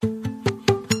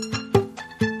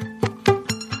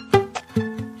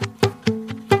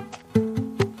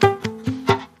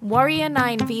Warrior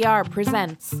 9 VR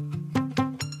presents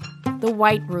The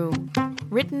White Room,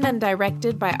 written and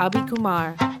directed by Abhi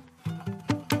Kumar.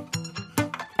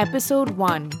 Episode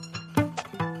 1.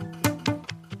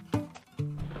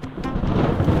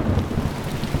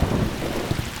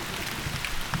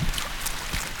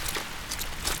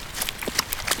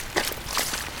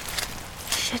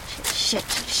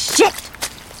 Shit!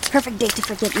 Perfect day to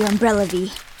forget your umbrella,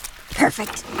 V.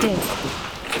 Perfect day.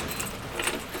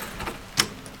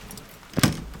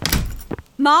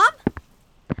 Mom?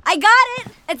 I got it!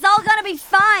 It's all gonna be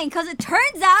fine, cause it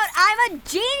turns out I'm a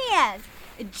genius!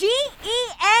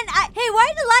 G-E-N-I... Hey, why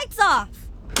are the lights off?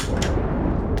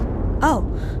 Oh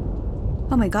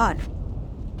my god.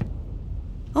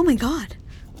 Oh my god.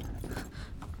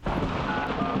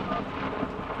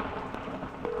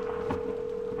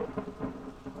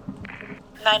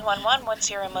 911, what's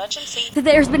your emergency?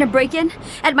 There's been a break-in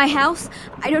at my house.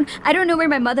 I don't know where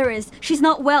my mother is. She's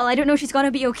not well. I don't know if she's gonna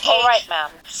be okay. All right,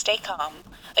 ma'am. Stay calm.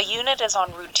 A unit is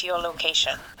en route to your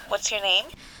location. What's your name?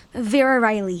 Vera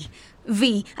Riley.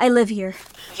 V. I live here.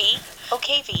 V?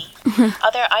 Okay, V.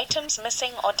 Are there items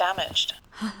missing or damaged?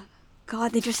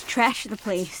 God, they just trashed the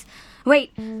place.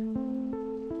 Wait.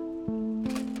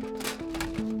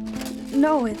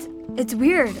 No, it's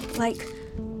weird. Like,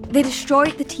 they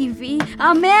destroyed the TV.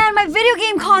 Oh man, my video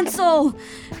game console!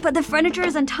 But the furniture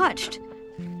is untouched.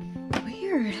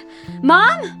 Weird.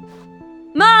 Mom?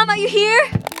 Mom, are you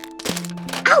here?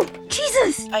 Ow!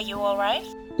 Jesus! Are you alright?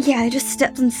 Yeah, I just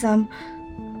stepped on some...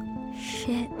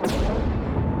 shit.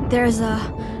 There's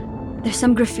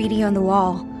some graffiti on the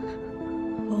wall.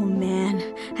 Oh man,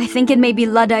 I think it may be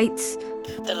Luddites.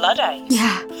 The Luddites?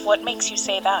 Yeah. What makes you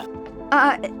say that?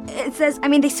 It says,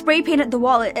 they spray painted the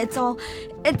wall. It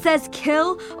says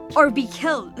kill or be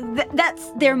killed.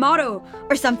 That's their motto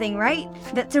or something, right?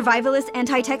 That survivalist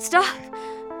anti-tech stuff.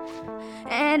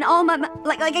 And all my,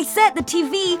 like I said, the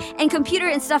TV and computer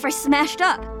and stuff are smashed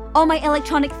up. All my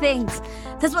electronic things.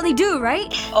 That's what they do, right?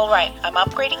 Alright, I'm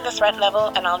upgrading the threat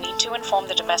level and I'll need to inform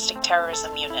the domestic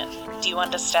terrorism unit. Do you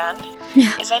understand?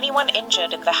 Yeah. Is anyone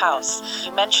injured in the house?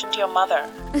 You mentioned your mother.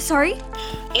 Sorry?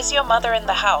 Is your mother in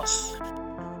the house?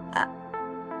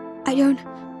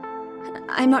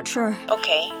 I'm not sure.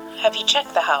 Okay, have you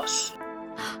checked the house?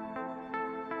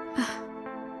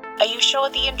 Are you sure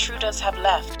the intruders have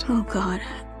left? Oh God.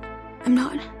 I'm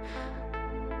not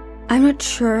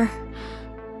sure.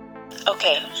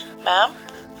 Okay, ma'am,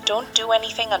 don't do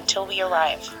anything until we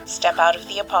arrive. Step out of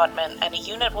the apartment and a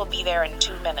unit will be there in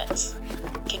 2 minutes.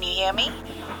 Can you hear me?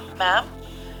 Ma'am?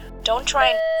 Don't try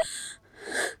and...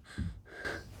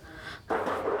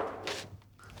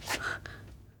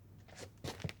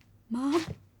 Mom?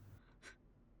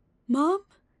 Mom?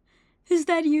 Is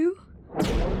that you?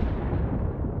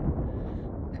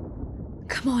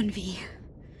 Come on, V.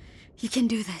 You can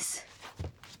do this.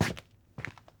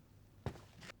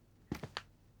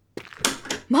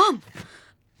 Mom!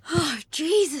 Oh,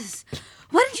 Jesus!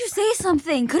 Why didn't you say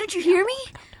something? Couldn't you hear me?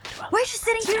 Why are you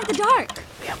sitting here in the dark?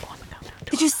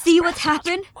 Did you see what's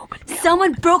happened?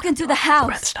 Someone broke into the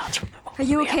house. Are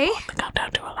you okay?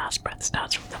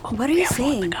 What are you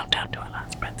saying?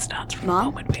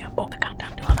 Mom?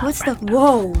 What's the...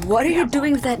 Whoa, what are you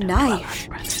doing with that knife?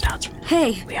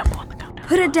 Hey,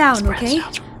 put it down, okay?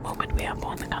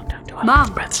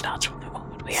 Mom,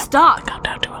 stop.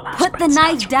 Put the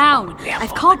knife down.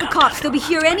 I've called the cops. They'll be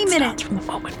here any minute.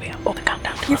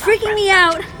 You're freaking me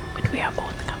out.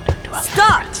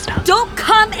 Stop! Don't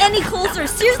come any closer.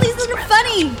 Seriously, this isn't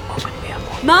funny.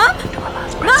 Mom?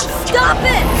 Mom, stop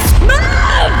it!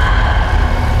 Mom!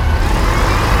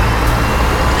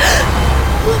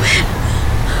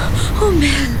 Oh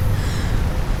man.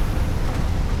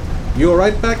 You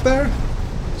alright back there?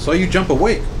 Saw you jump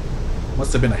awake.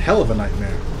 Must have been a hell of a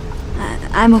nightmare.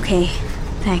 I'm okay.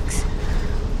 Thanks.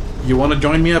 You want to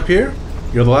join me up here?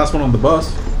 You're the last one on the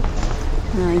bus.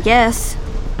 I guess.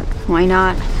 Why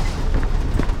not?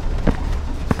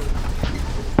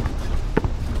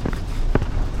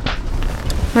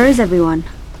 Where is everyone?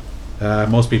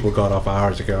 Most people got off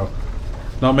hours ago.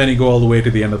 Not many go all the way to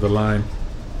the end of the line.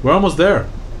 We're almost there.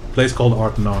 Place called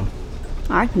Artenon.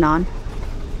 Artenon?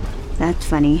 That's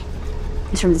funny.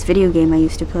 It's from this video game I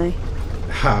used to play.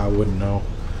 I wouldn't know.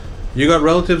 You got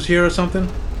relatives here or something?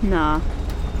 Nah.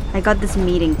 I got this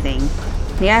meeting thing.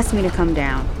 They asked me to come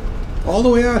down. All the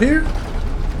way out here?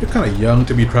 You're kind of young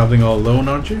to be traveling all alone,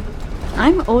 aren't you?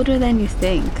 I'm older than you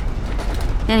think.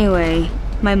 Anyway,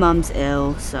 my mom's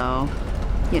ill, so,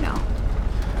 you know.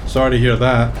 Sorry to hear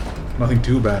that. Nothing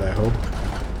too bad, I hope.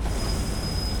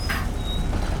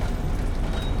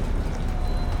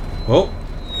 Oh,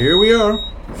 here we are.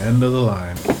 End of the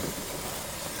line.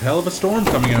 Hell of a storm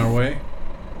coming our way.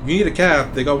 You need a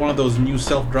cab, they got one of those new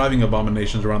self-driving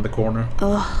abominations around the corner.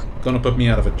 Ugh. Gonna put me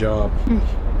out of a job.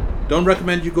 Don't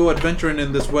recommend you go adventuring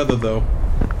in this weather, though.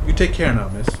 You take care now,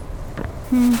 miss.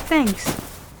 Thanks.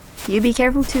 You be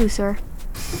careful too, sir.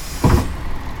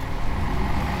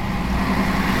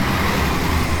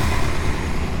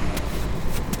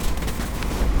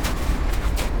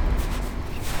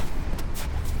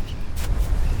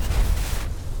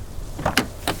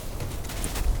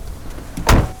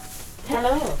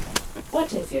 Hello.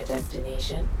 What is your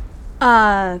destination?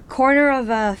 Corner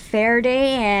of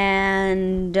Faraday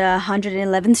and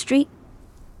 111th Street.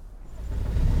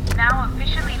 Now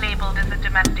officially labeled as a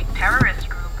domestic terrorist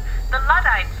group, the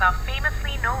Luddites are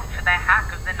famously known for their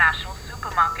hack of the national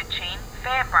supermarket chain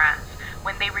Fairbrands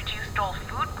when they reduced all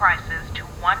food prices to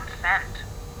 1 cent.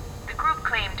 The group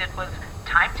claimed it was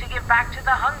time to give back to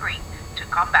the hungry to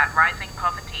combat rising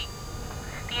poverty.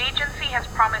 The agency has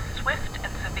promised swift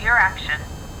and severe action.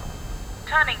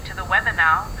 Turning to the weather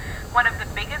now, one of the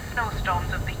biggest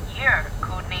snowstorms of the year,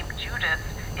 codenamed Judas,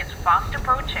 is fast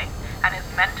approaching and is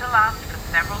meant to last for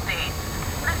several days.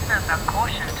 Listeners are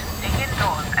cautioned to stay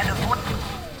indoors and avoid...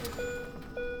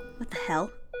 What the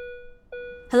hell?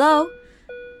 Hello?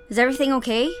 Is everything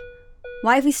okay?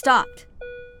 Why have we stopped?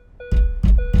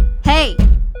 Hey!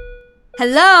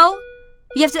 Hello?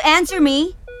 You have to answer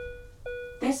me.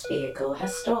 This vehicle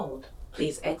has stalled.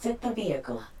 Please exit the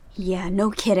vehicle. Yeah,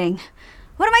 no kidding.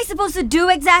 What am I supposed to do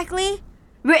exactly?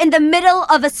 We're in the middle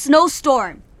of a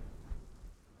snowstorm.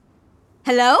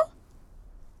 Hello?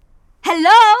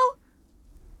 Hello?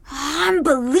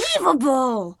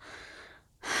 Unbelievable!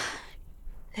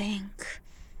 Think.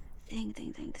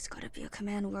 There's gotta be a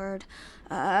command word.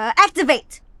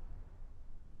 Activate!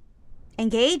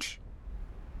 Engage?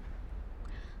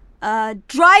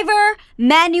 Driver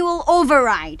manual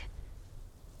override.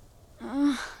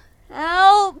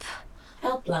 Help!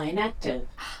 Helpline active.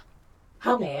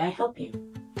 How may I help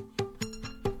you?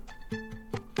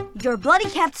 Your bloody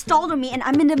cat stalled on me and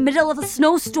I'm in the middle of a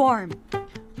snowstorm.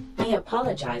 We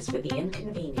apologize for the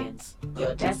inconvenience.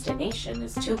 Your destination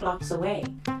is 2 blocks away.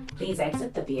 Please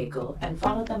exit the vehicle and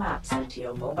follow the maps onto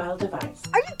your mobile device.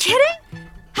 Are you kidding?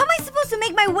 How am I supposed to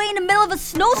make my way in the middle of a Have a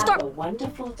snowstorm?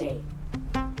 wonderful day.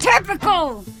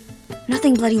 Typical!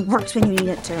 Nothing bloody works when you need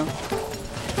it to.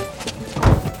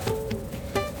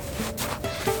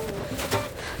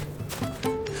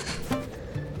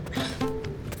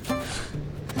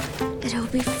 It'll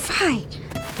be fine.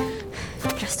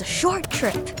 Just a short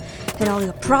trip, and all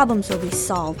your problems will be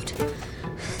solved.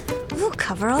 We'll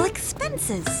cover all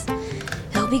expenses.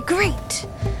 It'll be great.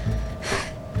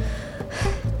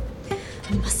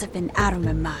 I must have been out of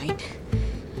my mind.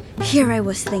 Here I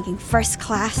was thinking first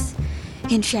class,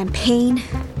 in Champagne.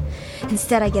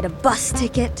 Instead I get a bus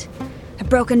ticket, a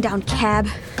broken down cab,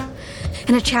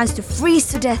 and a chance to freeze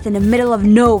to death in the middle of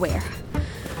nowhere.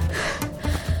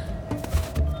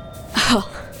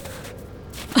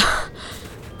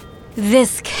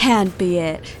 This can't be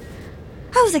it.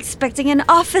 I was expecting an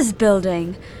office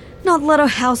building, not little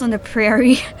house on the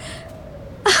prairie.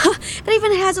 It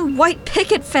even has a white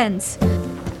picket fence.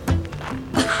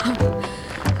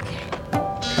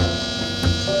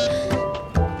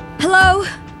 Hello,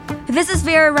 this is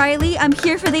Vera Riley. I'm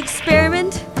here for the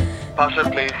experiment.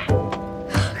 Password, please.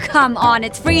 Come on,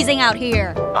 it's freezing out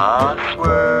here.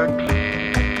 Password, please.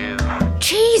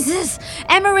 Jesus!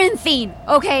 Amaranthine!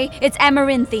 Okay, it's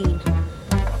amaranthine.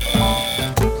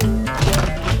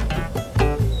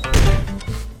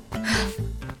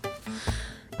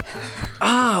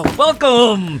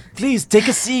 Welcome! Please take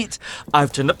a seat.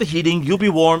 I've turned up the heating. You'll be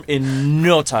warm in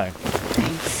no time.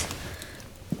 Thanks.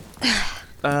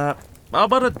 How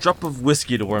about a drop of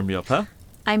whiskey to warm you up, huh?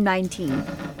 I'm 19.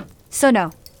 So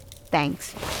no,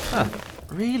 thanks.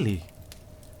 Really?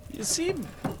 You seem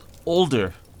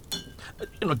older.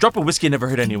 A drop of whiskey never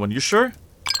hurt anyone. You sure?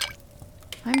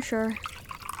 I'm sure.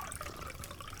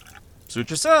 Suit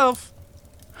yourself.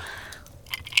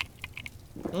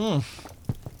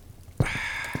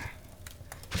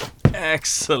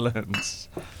 Excellent.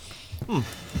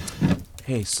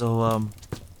 Hey, so,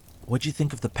 what'd you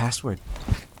think of the password?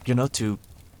 To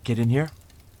get in here?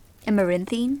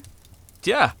 Amaranthine?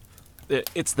 Yeah.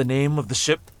 It's the name of the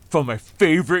ship from my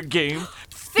favorite game,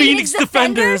 Phoenix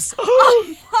Defenders?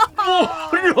 Oh,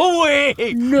 no way!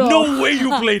 No way you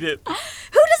played it!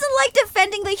 Who doesn't like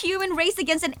defending the human race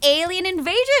against an alien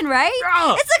invasion, right?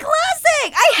 Yeah. It's a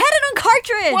classic! I had it on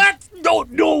cartridge! What?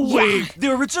 No way!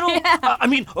 The original? Yeah.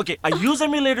 Okay, I use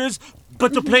emulators,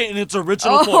 but to play it in its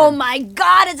original Oh form. my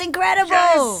god, it's incredible!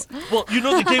 Yes! Well, you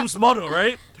know the game's motto,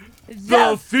 right?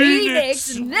 The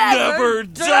phoenix never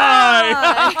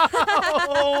die!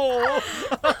 Oh.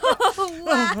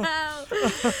 Wow.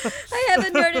 I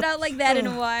haven't heard it out like that in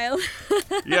a while.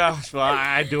 Yeah, well,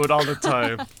 I do it all the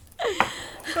time.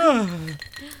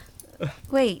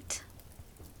 Wait.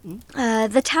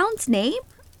 The town's name?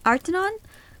 Artanon?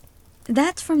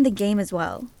 That's from the game as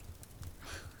well.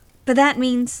 But that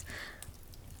means...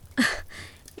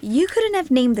 You couldn't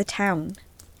have named the town,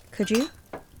 could you?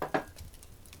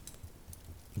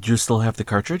 Do you still have the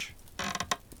cartridge?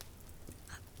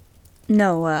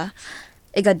 No,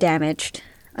 it got damaged.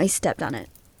 I stepped on it.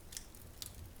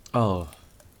 Oh,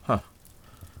 huh.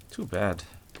 Too bad.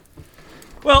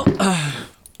 Well,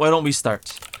 why don't we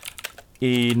start?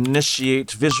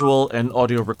 Initiate visual and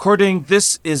audio recording.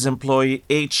 This is employee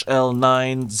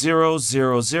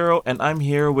HL9000, and I'm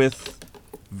here with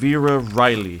Vera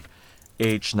Riley,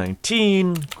 age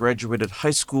 19, graduated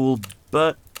high school,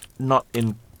 but not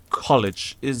in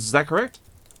college. Is that correct?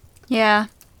 Yeah,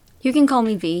 you can call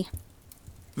me V.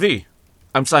 V,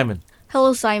 I'm Simon.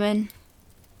 Hello, Simon.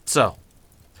 So,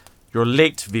 you're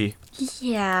late, V.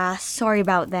 Yeah, sorry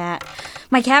about that.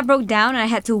 My cab broke down and I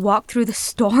had to walk through the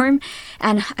storm,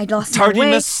 and I lost my way.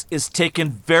 Tardiness is taken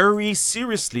very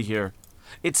seriously here.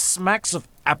 It smacks of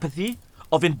apathy,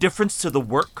 of indifference to the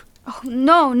work. Oh,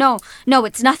 no,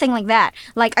 it's nothing like that.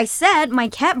 Like I said, my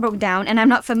cab broke down and I'm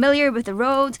not familiar with the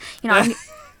roads.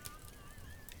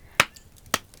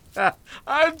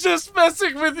 I'm just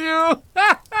messing with you.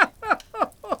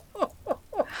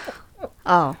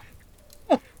 Oh.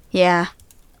 Yeah.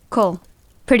 Cool.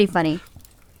 Pretty funny.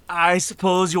 I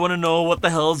suppose you want to know what the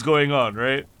hell's going on,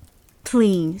 right?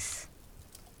 Please.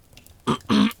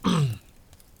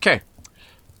 Okay.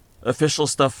 Official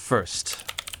stuff first.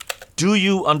 Do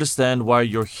you understand why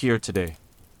you're here today?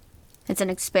 It's an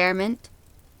experiment.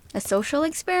 A social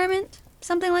experiment?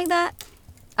 Something like that?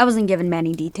 I wasn't given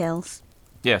many details.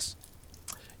 Yes.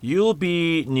 You'll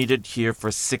be needed here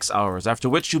for 6 hours, after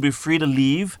which you'll be free to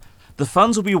leave. The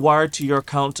funds will be wired to your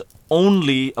account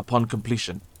only upon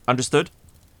completion. Understood?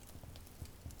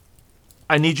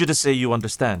 I need you to say you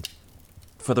understand.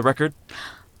 For the record?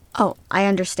 Oh, I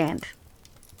understand.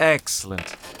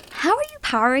 Excellent. How are you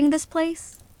powering this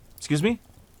place? Excuse me?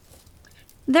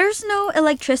 There's no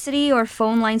electricity or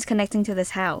phone lines connecting to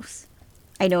this house.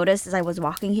 I noticed as I was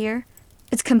walking here.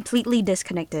 It's completely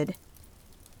disconnected.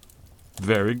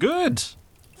 Very good.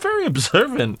 Very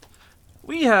observant.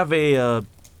 We have a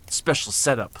special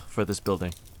setup for this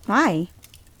building. Why?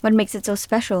 What makes it so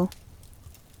special?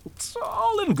 It's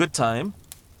all in good time.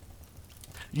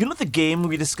 You know the game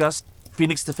we discussed,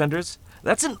 Phoenix Defenders?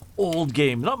 That's an old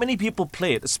game. Not many people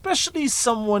play it, especially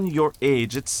someone your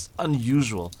age. It's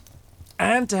unusual.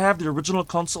 And to have the original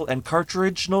console and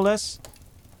cartridge, no less.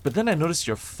 But then I noticed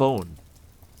your phone.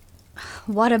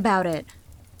 What about it?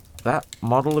 That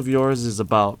model of yours is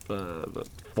about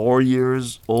 4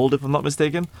 years old, if I'm not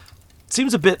mistaken.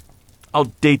 Seems a bit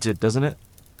outdated, doesn't it?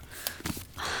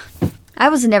 I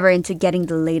was never into getting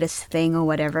the latest thing or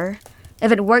whatever.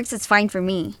 If it works, it's fine for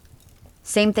me.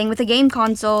 Same thing with the game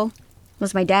console. It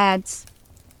was my dad's.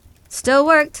 Still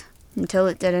worked until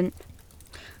it didn't.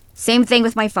 Same thing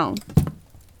with my phone.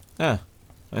 Yeah,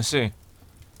 I see.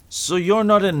 So you're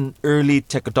not an early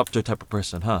tech adopter type of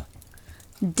person, huh?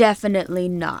 Definitely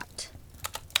not.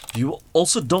 You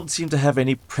also don't seem to have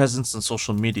any presence on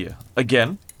social media.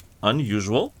 Again,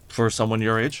 unusual for someone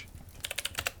your age.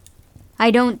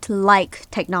 I don't like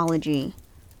technology.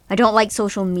 I don't like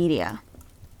social media.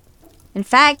 In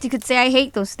fact, you could say I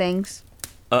hate those things.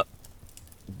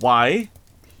 Why?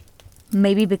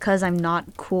 Maybe because I'm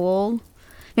not cool.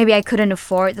 Maybe I couldn't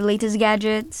afford the latest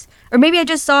gadgets. Or maybe I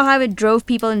just saw how it drove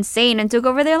people insane and took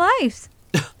over their lives.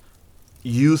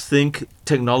 You think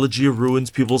technology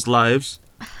ruins people's lives?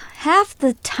 Half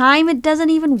the time it doesn't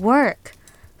even work.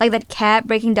 Like that cat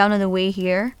breaking down on the way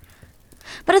here.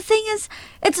 But the thing is,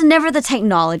 it's never the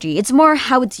technology. It's more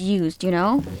how it's used, you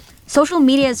know? Social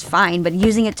media is fine, but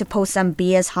using it to post some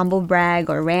BS humble brag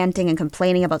or ranting and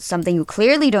complaining about something you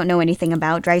clearly don't know anything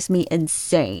about drives me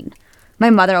insane. My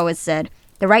mother always said,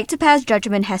 the right to pass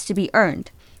judgment has to be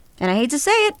earned. And I hate to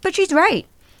say it, but she's right.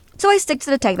 So I stick to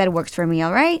the tech that works for me,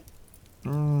 alright?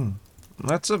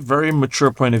 That's a very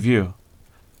mature point of view.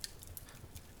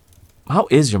 How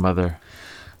is your mother?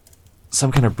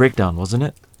 Some kind of breakdown, wasn't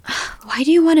it? Why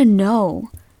do you want to know?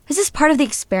 Is this part of the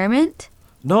experiment?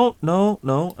 No.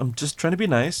 I'm just trying to be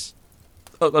nice.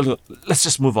 Let's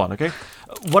just move on, okay?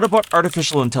 What about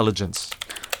artificial intelligence?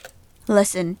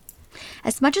 Listen,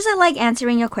 as much as I like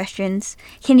answering your questions,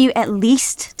 can you at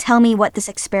least tell me what this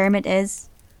experiment is?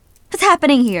 What's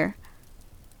happening here?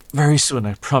 Very soon,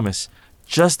 I promise.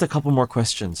 Just a couple more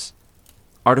questions.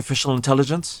 artificial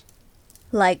intelligence?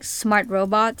 Like smart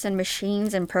robots and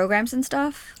machines and programs and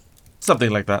stuff?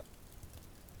 Something like that.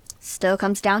 Still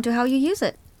comes down to how you use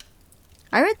it.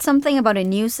 I read something about a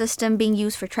new system being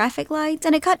used for traffic lights,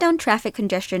 and it cut down traffic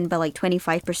congestion by like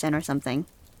 25% or something.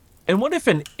 And what if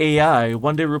an AI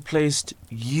one day replaced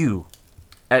you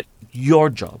at your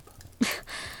job?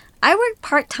 I work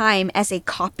part-time as a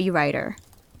copywriter.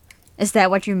 Is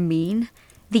that what you mean?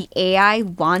 The AI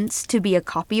wants to be a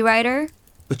copywriter?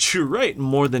 But you write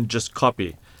more than just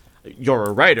copy. You're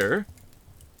a writer.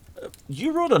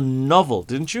 You wrote a novel,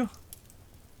 didn't you?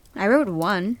 I wrote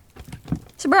one.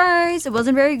 Surprise! It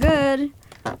wasn't very good.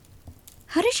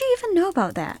 How did you even know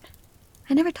about that?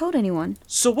 I never told anyone.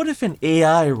 So what if an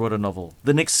AI wrote a novel?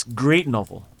 The next great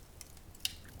novel?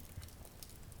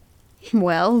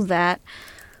 Well, that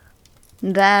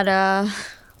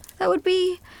would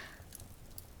be...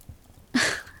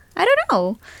 I don't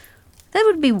know. That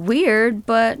would be weird,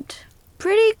 but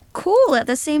pretty cool at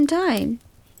the same time.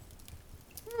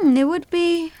 It would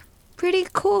be pretty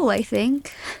cool, I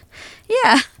think.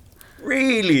 Yeah,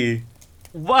 Really?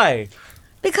 Why?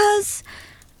 because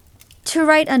to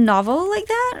write a novel like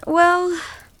that, well,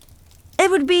 it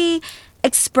would be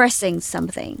expressing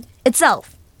something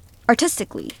itself,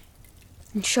 artistically.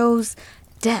 It shows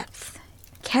depth,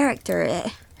 character.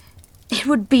 It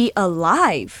would be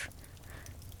alive.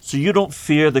 So you don't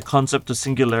fear the concept of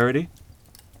singularity?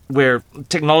 Where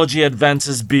technology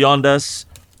advances beyond us,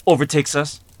 overtakes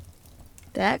us?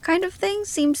 That kind of thing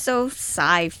seems so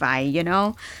sci-fi, you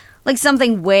know? Like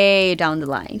something way down the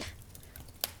line.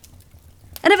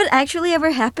 And if it actually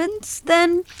ever happens,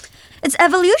 then it's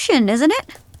evolution, isn't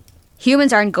it?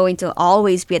 Humans aren't going to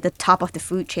always be at the top of the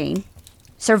food chain.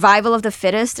 Survival of the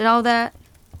fittest and all that.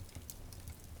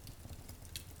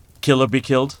 Kill or be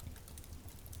killed?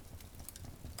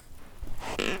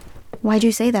 Why'd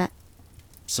you say that?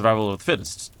 Survival of the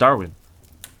fittest. Darwin.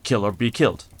 Kill or be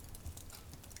killed.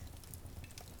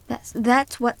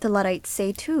 That's what the Luddites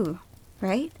say too,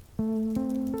 right?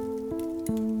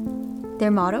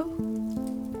 Their motto?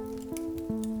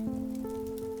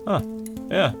 Huh.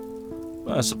 Yeah.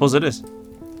 Well, I suppose it is.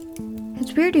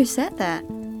 It's weird you said that.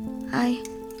 I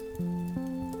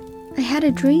had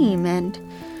a dream and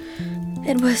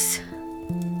it was...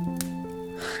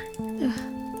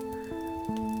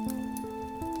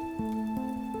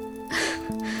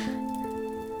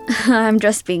 I'm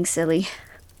just being silly.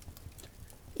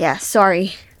 Yeah,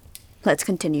 sorry. Let's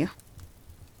continue.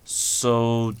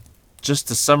 So, just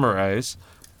to summarize,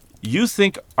 you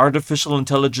think artificial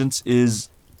intelligence is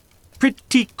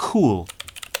pretty cool.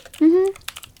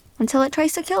 Until it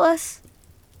tries to kill us.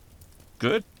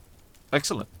 Good.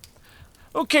 Excellent.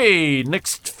 Okay,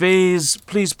 next phase.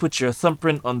 Please put your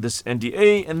thumbprint on this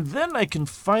NDA, and then I can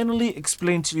finally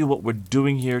explain to you what we're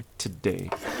doing here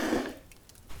today.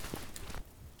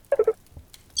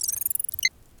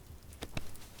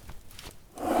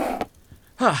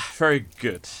 Very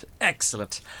good.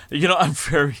 Excellent. You know, I'm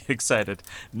very excited.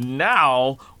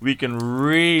 Now we can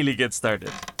really get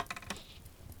started.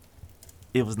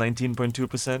 It was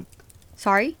 19.2%.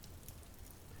 Sorry?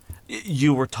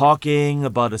 You were talking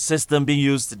about a system being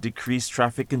used to decrease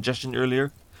traffic congestion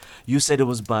earlier. You said it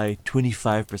was by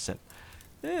 25%.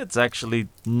 It's actually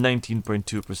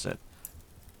 19.2%.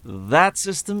 That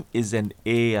system is an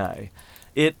AI.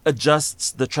 It adjusts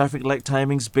the traffic light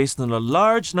timings based on a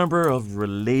large number of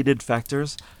related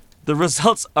factors. The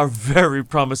results are very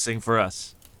promising for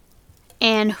us.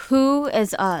 And who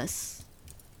is us?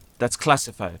 That's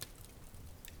classified.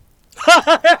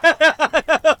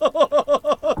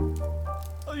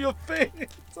 Your face.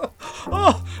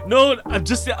 Oh, no, I'm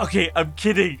just... Okay, I'm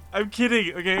kidding,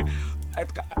 okay?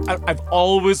 I've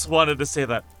always wanted to say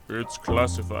that. It's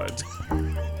classified.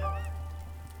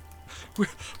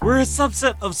 We're a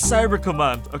subset of Cyber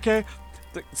Command, okay?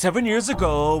 7 years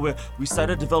ago, we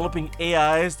started developing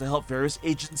AIs to help various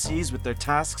agencies with their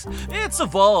tasks. It's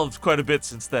evolved quite a bit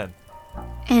since then.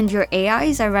 And your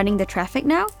AIs are running the traffic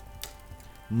now?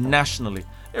 Nationally,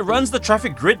 it runs the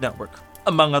traffic grid network,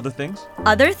 among other things.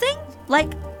 Other things?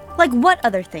 Like what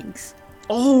other things?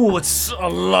 Oh, it's a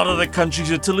lot of the country's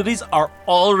utilities are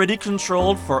already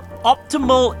controlled for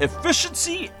optimal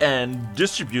efficiency and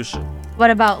distribution. What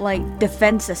about like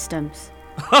defense systems?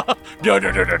 No.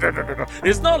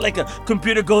 It's not like a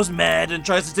computer goes mad and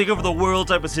tries to take over the world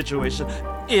type of situation.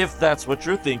 If that's what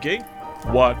you're thinking.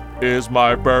 What is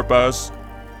my purpose?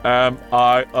 Am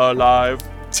I alive?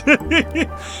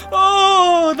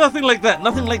 Oh, nothing like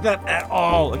that at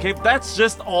all, okay? That's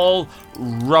just all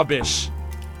rubbish.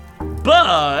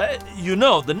 But,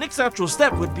 the next natural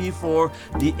step would be for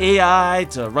the AI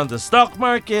to run the stock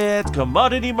market,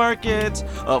 commodity markets,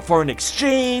 foreign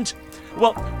exchange.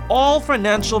 Well, all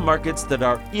financial markets that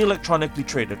are electronically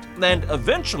traded. And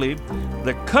eventually,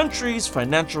 the country's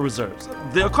financial reserves,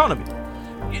 the economy.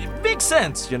 It makes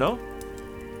sense,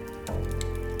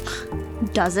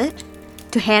 Does it?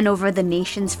 To hand over the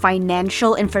nation's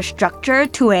financial infrastructure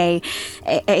to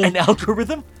An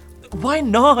algorithm? Why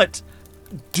not?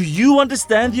 Do you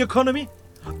understand the economy?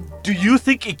 Do you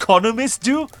think economists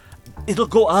do? It'll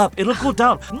go up, it'll go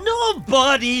down.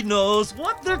 Nobody knows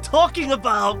what they're talking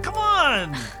about. Come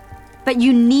on. But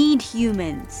you need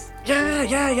humans. Yeah,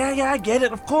 I get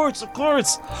it. Of course.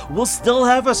 We'll still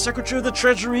have a Secretary of the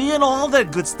Treasury and all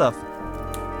that good stuff.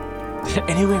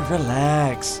 Anyway,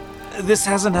 relax. This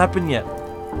hasn't happened yet.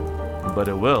 But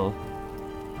it will.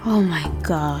 Oh my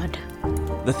god.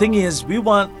 The thing is, we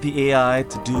want the AI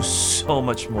to do so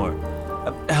much more.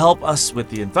 Help us with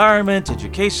the environment,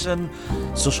 education,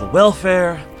 social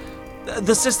welfare.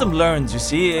 The system learns, you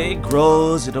see. It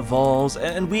grows, it evolves,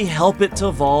 and we help it to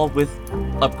evolve with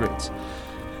upgrades.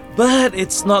 But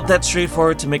it's not that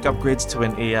straightforward to make upgrades to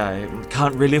an AI.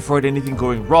 Can't really afford anything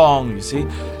going wrong, you see.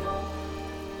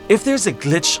 If there's a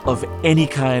glitch of any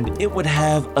kind, it would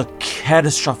have a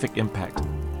catastrophic impact.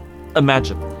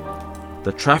 Imagine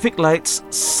the traffic lights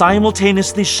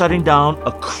simultaneously shutting down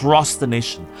across the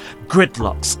nation.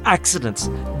 Gridlocks, accidents,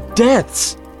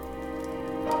 deaths.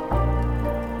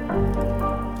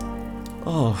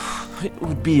 Oh, it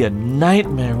would be a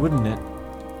nightmare, wouldn't it?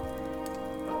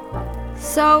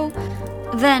 So,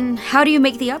 then how do you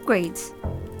make the upgrades?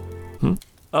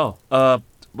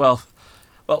 Well,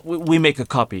 we make a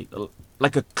copy,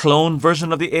 like a clone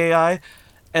version of the AI,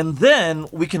 and then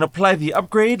we can apply the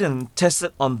upgrade and test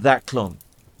it on that clone,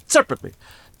 separately.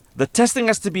 The testing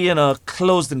has to be in a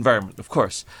closed environment, of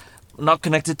course, not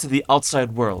connected to the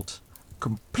outside world.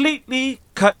 Completely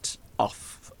cut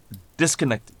off,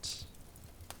 disconnected.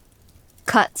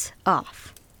 Cut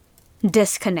off.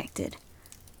 Disconnected.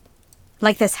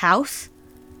 Like this house?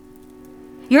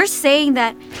 You're saying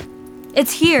that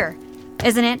it's here,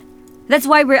 isn't it? That's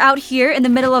why we're out here in the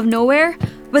middle of nowhere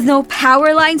with no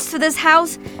power lines to this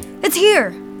house. It's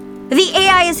here. The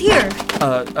AI is here.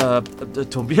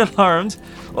 Don't be alarmed.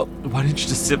 Well, why don't you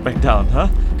just sit back down, huh?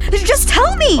 Just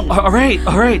tell me. All right.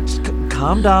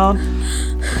 Calm down.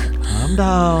 Calm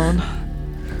down.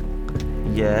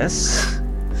 Yes.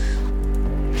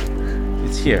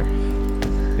 It's here.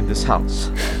 In this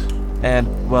house. And,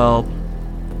 well,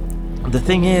 the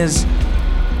thing is,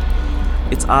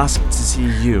 it's asked to see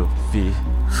you, V.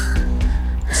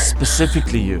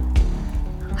 Specifically you.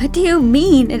 What do you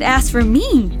mean it asked for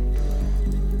me?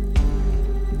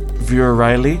 Vera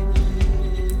Riley,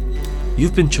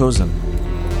 you've been chosen.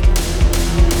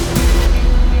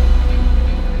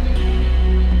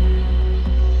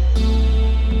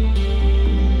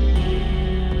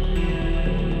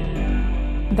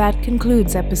 That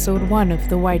concludes episode 1 of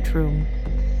The White Room.